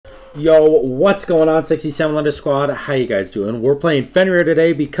Yo, what's going on, 67 Lender Squad? How you guys doing? We're playing Fenrir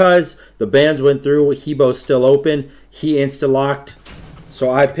today because the bans went through. Hebo's still open. He insta-locked. So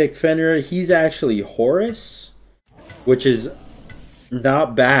I picked Fenrir. He's actually Horus, which is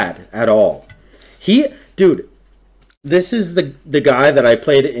not bad at all. Dude, this is the guy that I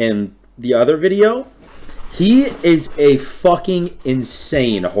played in the other video. He is a fucking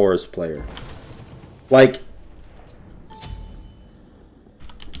insane Horus player. Like,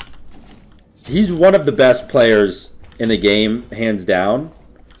 he's one of the best players in the game, hands down.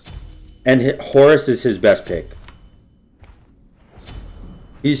 And Horus is his best pick.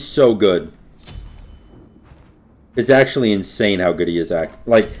 He's so good. It's actually insane how good he is.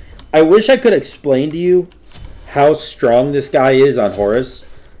 Like, I wish I could explain to you how strong this guy is on Horus,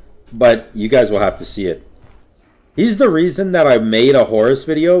 but you guys will have to see it. He's the reason that I made a Horus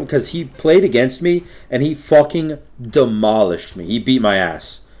video, because he played against me and he fucking demolished me. He beat my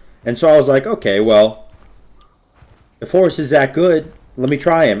ass. And so I was like, okay, well, if Horus is that good, let me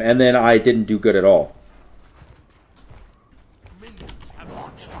try him. And then I didn't do good at all.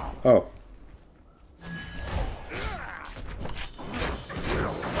 Oh.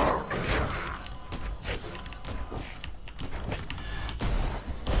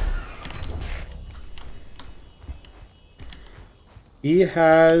 He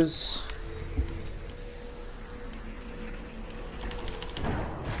has...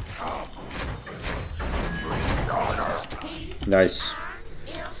 Nice.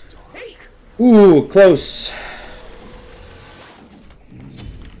 Ooh, close.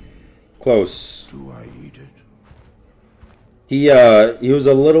 Close. Do I eat it? He was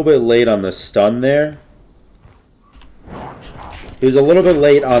a little bit late on the stun there. He was a little bit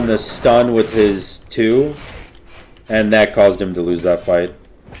late on the stun with his 2, and that caused him to lose that fight.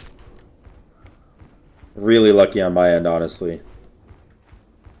 Really lucky on my end, honestly.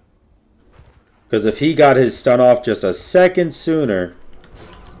 Because if he got his stun off just a second sooner,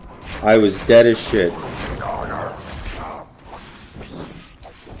 I was dead as shit.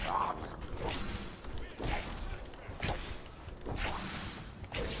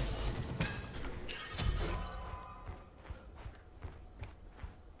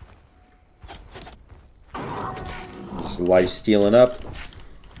 Just life stealing up.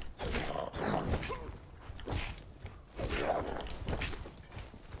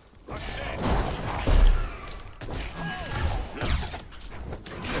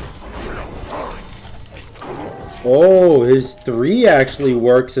 Oh, his 3 actually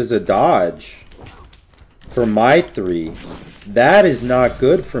works as a dodge for my 3. That is not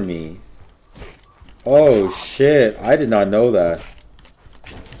good for me. Oh shit, I did not know that.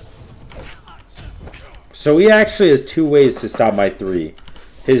 So he actually has 2 ways to stop my 3.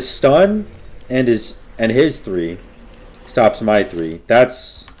 His stun and his 3 stops my 3.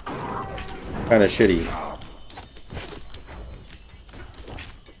 That's kind of shitty.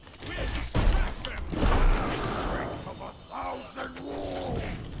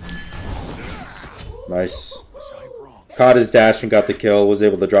 Nice. Caught his dash and got the kill. Was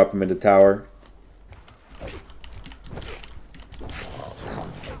able to drop him into tower.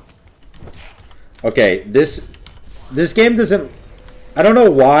 Okay, this game doesn't... I don't know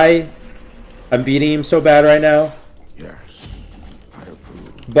why I'm beating him so bad right now. Yes, I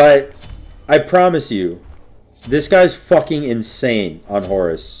approve. But I promise you, this guy's fucking insane on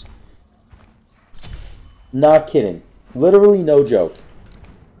Horus. Not kidding. Literally no joke.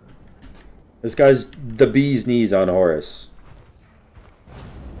 This guy's the bee's knees on Horus.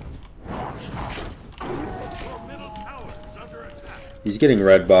 He's getting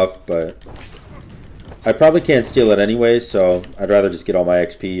red buff, but I probably can't steal it anyway, so I'd rather just get all my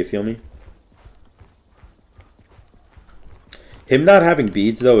XP, you feel me? Him not having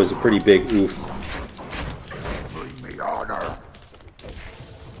beads, though, is a pretty big oof.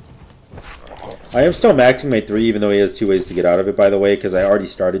 I am still maxing my 3, even though he has 2 ways to get out of it, by the way, because I already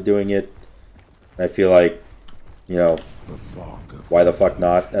started doing it. I feel like, you know, why the fuck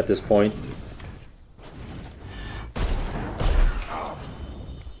not at this point?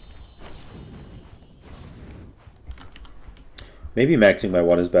 Maybe maxing my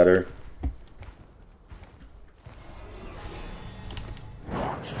 1 is better.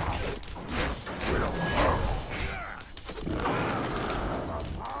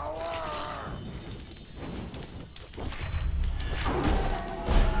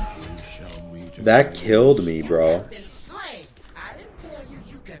 That killed me, bro.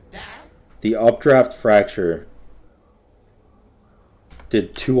 The updraft fracture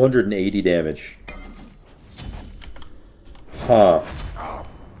did 280 damage. Huh.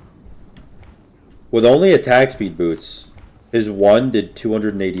 With only attack speed boots. His one did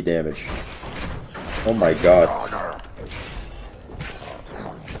 280 damage. Oh my god.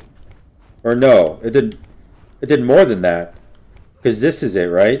 Or no, it did more than that. Because this is it,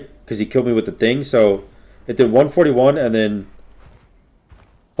 right? Because he killed me with the thing, so it did 141 and then...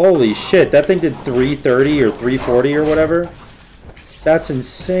 Holy shit, that thing did 330 or 340 or whatever? That's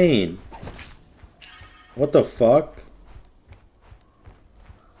insane. What the fuck?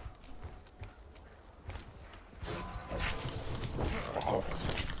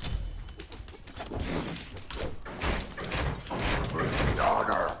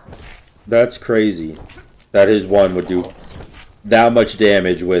 That's crazy. That his one would do that much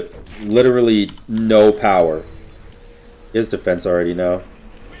damage with literally no power. His defense already now.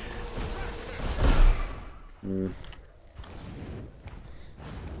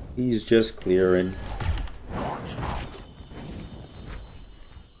 He's just clearing.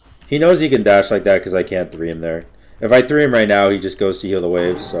 He knows he can dash like that because I can't 3 him there. If I 3 him right now, he just goes to heal the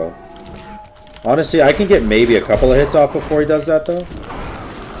waves, so... Honestly, I can get maybe a couple of hits off before he does that, though.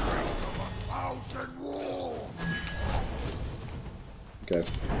 Okay.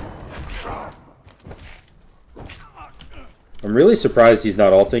 I'm really surprised he's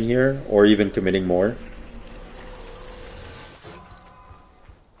not ulting here, or even committing more.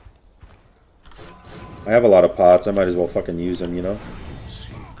 I have a lot of pots, I might as well fucking use them, you know?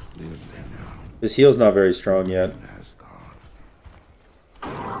 His heal's not very strong yet.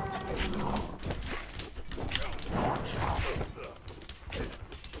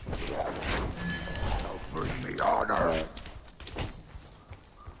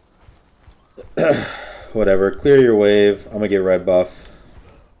 Whatever, clear your wave. I'm gonna get red buff.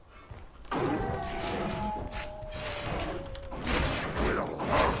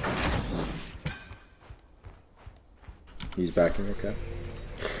 He's backing, okay.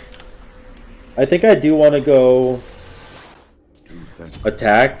 I think I do want to go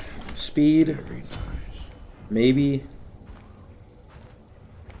attack speed. Maybe.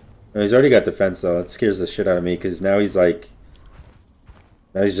 No, he's already got defense though. That scares the shit out of me because now he's like...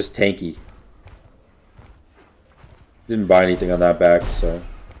 Now he's just tanky. Didn't buy anything on that back, so...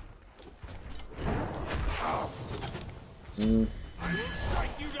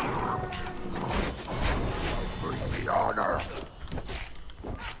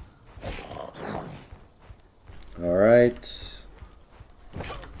 Alright.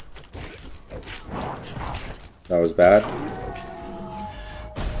 That was bad.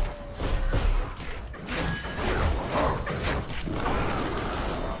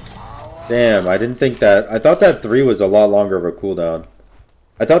 Damn, I didn't think that... I thought that 3 was a lot longer of a cooldown.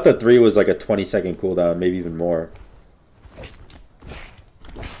 I thought that 3 was like a 20-second cooldown, maybe even more.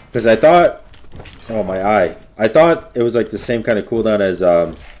 Because I thought... Oh, my eye. I thought it was like the same kind of cooldown as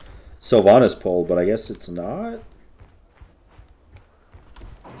Sylvanas pull, but I guess it's not?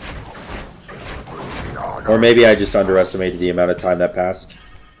 Or maybe I just underestimated the amount of time that passed.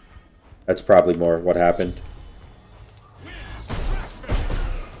 That's probably more what happened.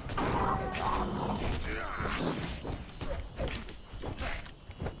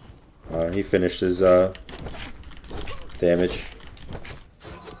 He finished his damage.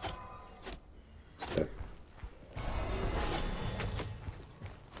 Okay.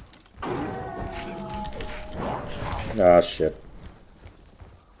 Ah, shit.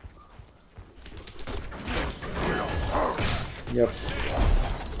 Yep.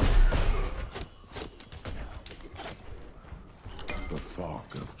 The fog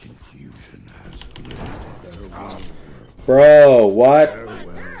of confusion has lifted. Bro, what?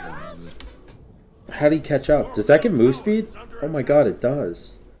 How do you catch up? Does that give move speed? Oh my god, it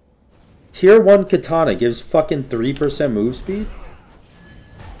does. Tier 1 katana gives fucking 3% move speed?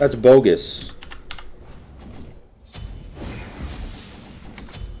 That's bogus.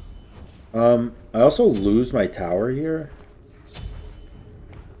 I also lose my tower here.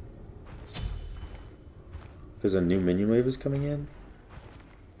 Because a new minion wave is coming in?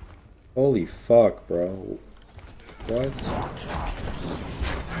 Holy fuck, bro. What?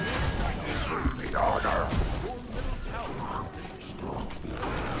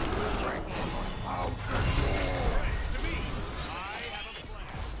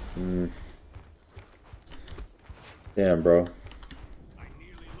 Damn, bro.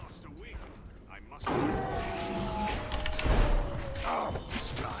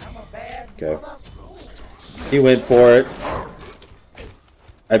 Okay. He went for it.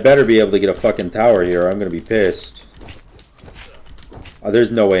 I better be able to get a fucking tower here. I'm gonna be pissed. Oh,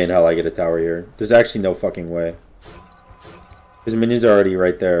 there's no way in hell I get a tower here. There's actually no fucking way. His minions are already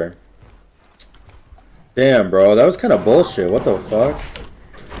right there. Damn, bro. That was kind of bullshit. What the fuck?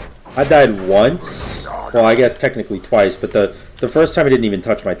 I died once? Well, I guess technically twice, but the first time he didn't even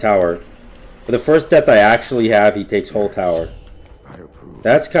touch my tower. But the first death I actually have, he takes whole tower.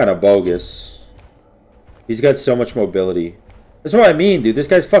 That's kind of bogus. He's got so much mobility. That's what I mean, dude. This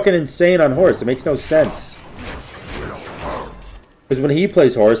guy's fucking insane on horse. It makes no sense. Because when he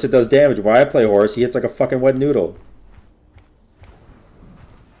plays horse, it does damage. When I play horse, he hits like a fucking wet noodle.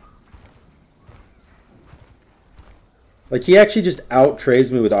 Like, he actually just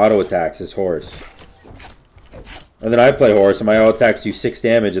out-trades me with auto attacks, his horse. And then I play horse, and my auto attacks do 6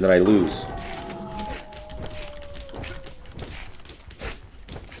 damage, and then I lose.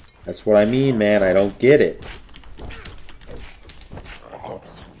 That's what I mean, man. I don't get it.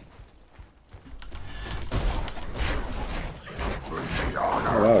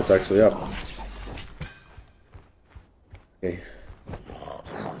 Oh, wow, it's actually up. Okay.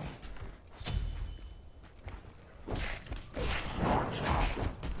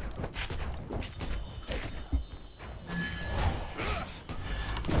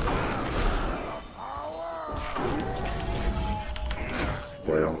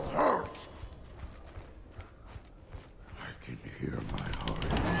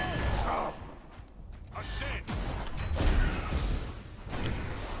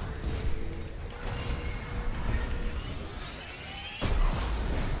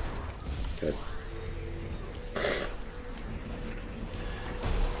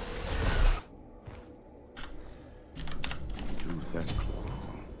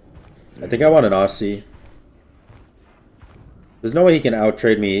 I think I want an Aussie. There's no way he can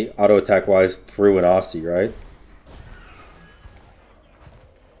out-trade me auto-attack wise through an Aussie, right?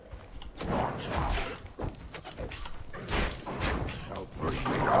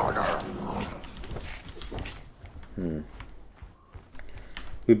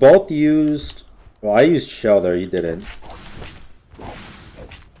 We both used... Well, I used Shell there, you didn't.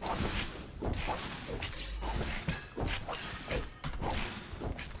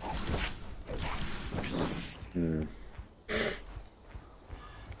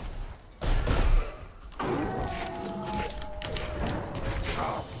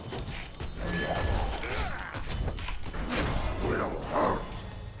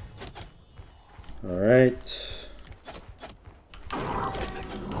 Alright.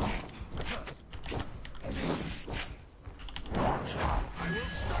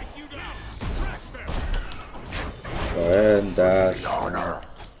 Go ahead and dash.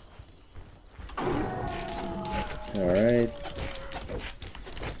 Alright.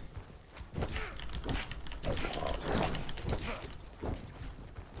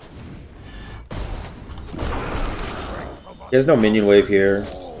 He has no minion wave here.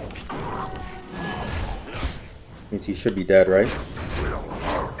 Means he should be dead, right?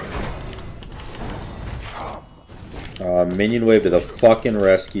 Minion wave to the fucking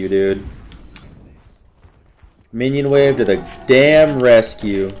rescue, dude. Minion wave to the damn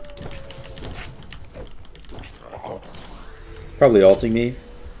rescue. Probably ulting me.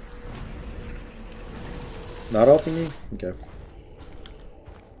 Not ulting me? Okay.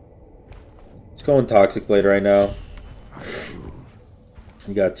 Let's go in Toxic Blade right now.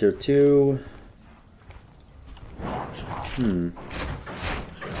 You got tier 2.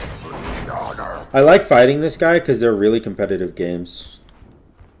 I like fighting this guy because they're really competitive games.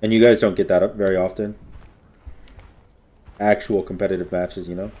 And you guys don't get that up very often. Actual competitive matches,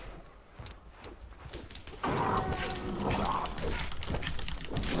 you know?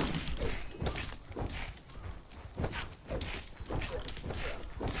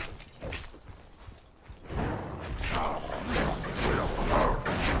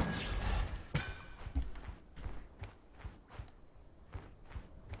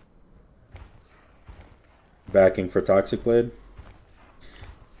 Backing for Toxic Blade.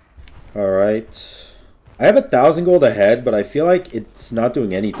 Alright. I have 1,000 gold ahead, but I feel like it's not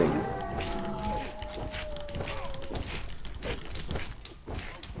doing anything.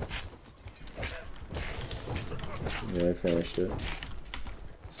 Yeah, I finished it.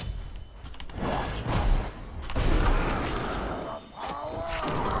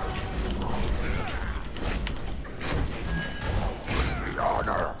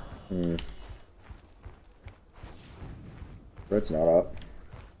 Red's not up.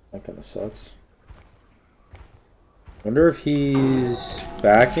 That kind of sucks. Wonder if he's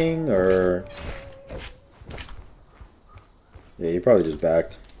backing or... Yeah, he probably just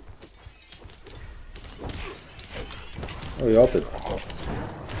backed. Oh, he ulted.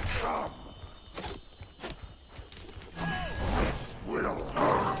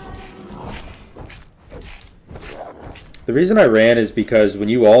 The reason I ran is because when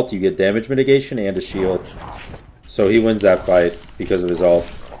you ult, you get damage mitigation and a shield. So he wins that fight because of his ult.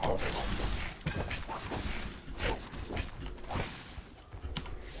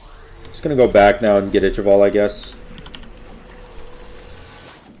 Just gonna go back now and get Interval, I guess.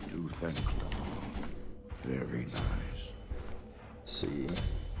 You think very nice. Let's see.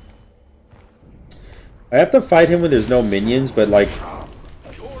 I have to fight him when there's no minions, but like,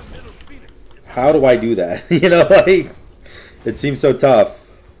 how do I do that? You know, like, it seems so tough.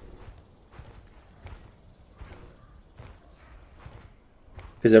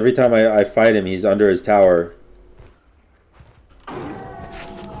 Because every time I fight him, he's under his tower.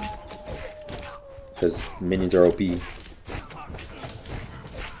 Because minions are OP.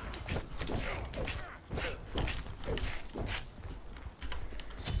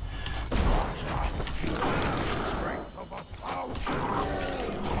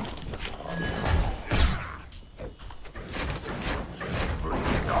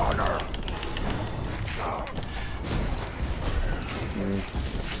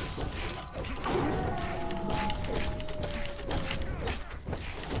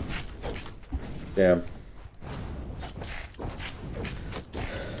 Damn.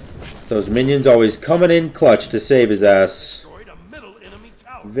 Those minions always coming in clutch to save his ass.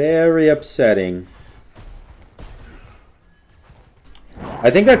 Very upsetting. I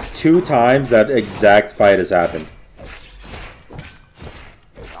think that's 2 times that exact fight has happened.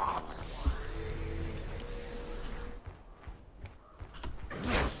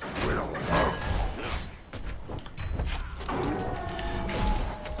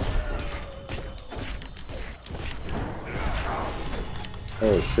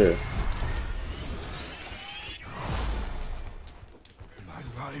 Oh shit. My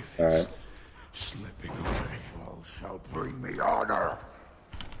life All right. is slipping away. All shall bring me honor.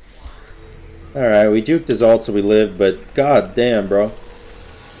 Alright, we juked his ult so we lived, but god damn, bro.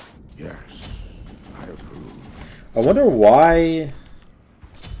 Yes, I approve. I wonder why...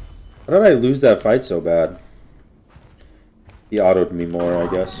 How did I lose that fight so bad? He autoed me more, I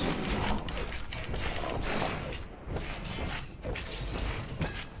guess.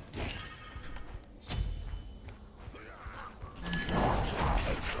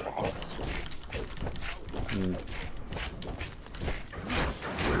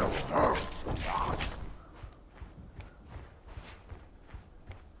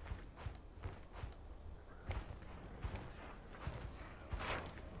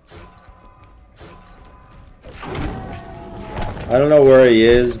 I don't know where he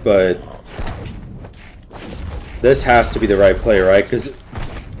is, but this has to be the right play, right? Because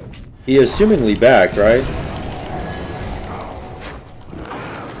he is assumingly backed, right?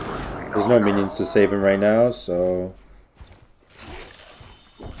 There's no minions to save him right now, so...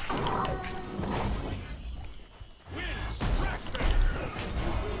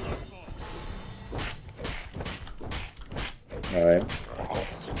 Alright.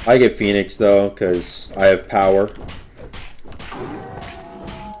 I get Phoenix, though, because I have power.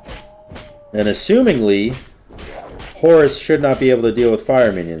 And assumingly, Horus should not be able to deal with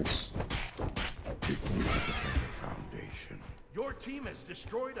fire minions. Foundation. Your team has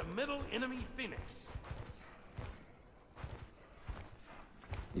destroyed a middle enemy Phoenix.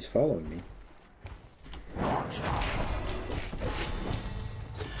 He's following me.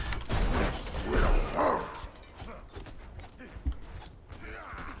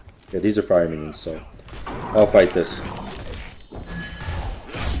 Yeah, these are fire minions, so I'll fight this.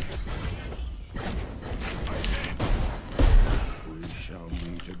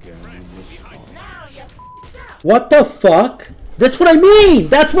 What the fuck? That's what I mean!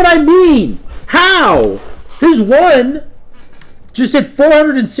 That's what I mean! How? His one just did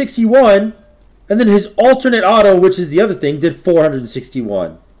 461, and then his alternate auto, which is the other thing, did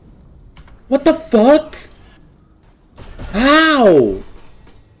 461. What the fuck? How?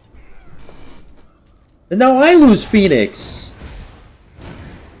 And now I lose Phoenix.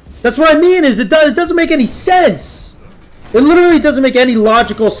 That's what I mean, is it doesn't make any sense. It literally doesn't make any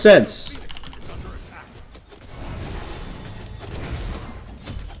logical sense.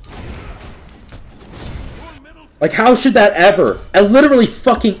 Like, how should that ever, literally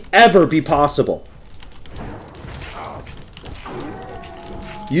fucking ever be possible?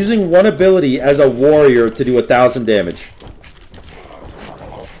 Using one ability as a warrior to do 1,000 damage.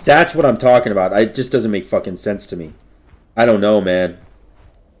 That's what I'm talking about. It just doesn't make fucking sense to me. I don't know, man.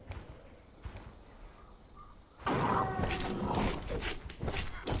 I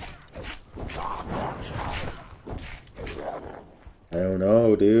don't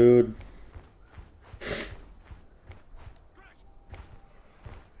know, dude.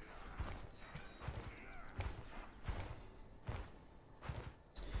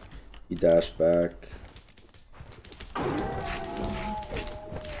 He dashed back.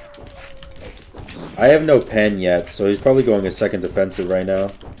 I have no pen yet, so he's probably going a second defensive right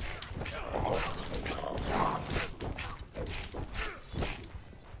now.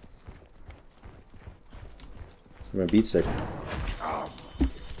 I'm gonna beat stick.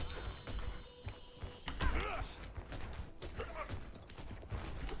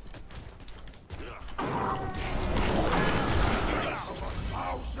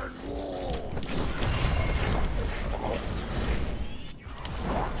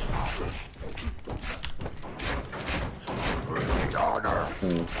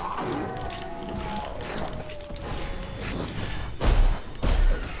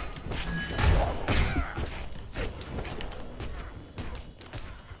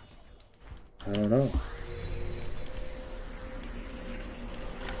 I don't know.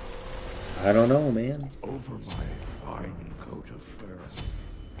 I don't know, man. Over my fine coat of fur.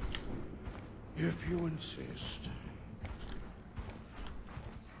 If you insist.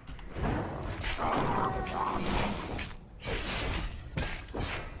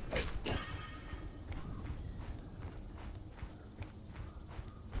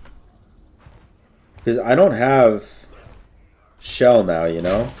 Because I don't have shell now, you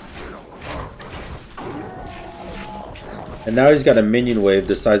know? And now he's got a minion wave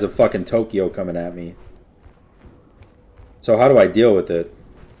the size of fucking Tokyo coming at me. So how do I deal with it?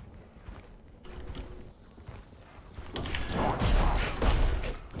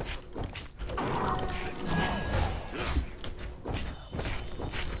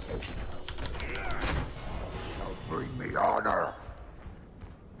 Shall bring me honor.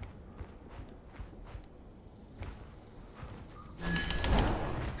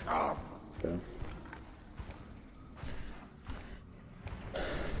 Come. Okay.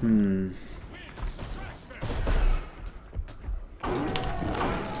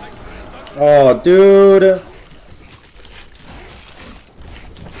 Oh, dude.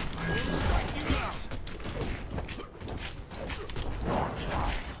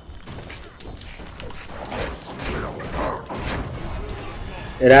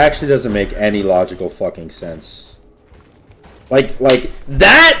 It actually doesn't make any logical fucking sense. Like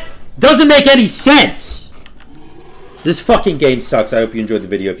that doesn't make any sense. This fucking game sucks. I hope you enjoyed the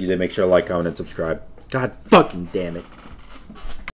video. If you did, make sure to like, comment, and subscribe. God fucking damn it.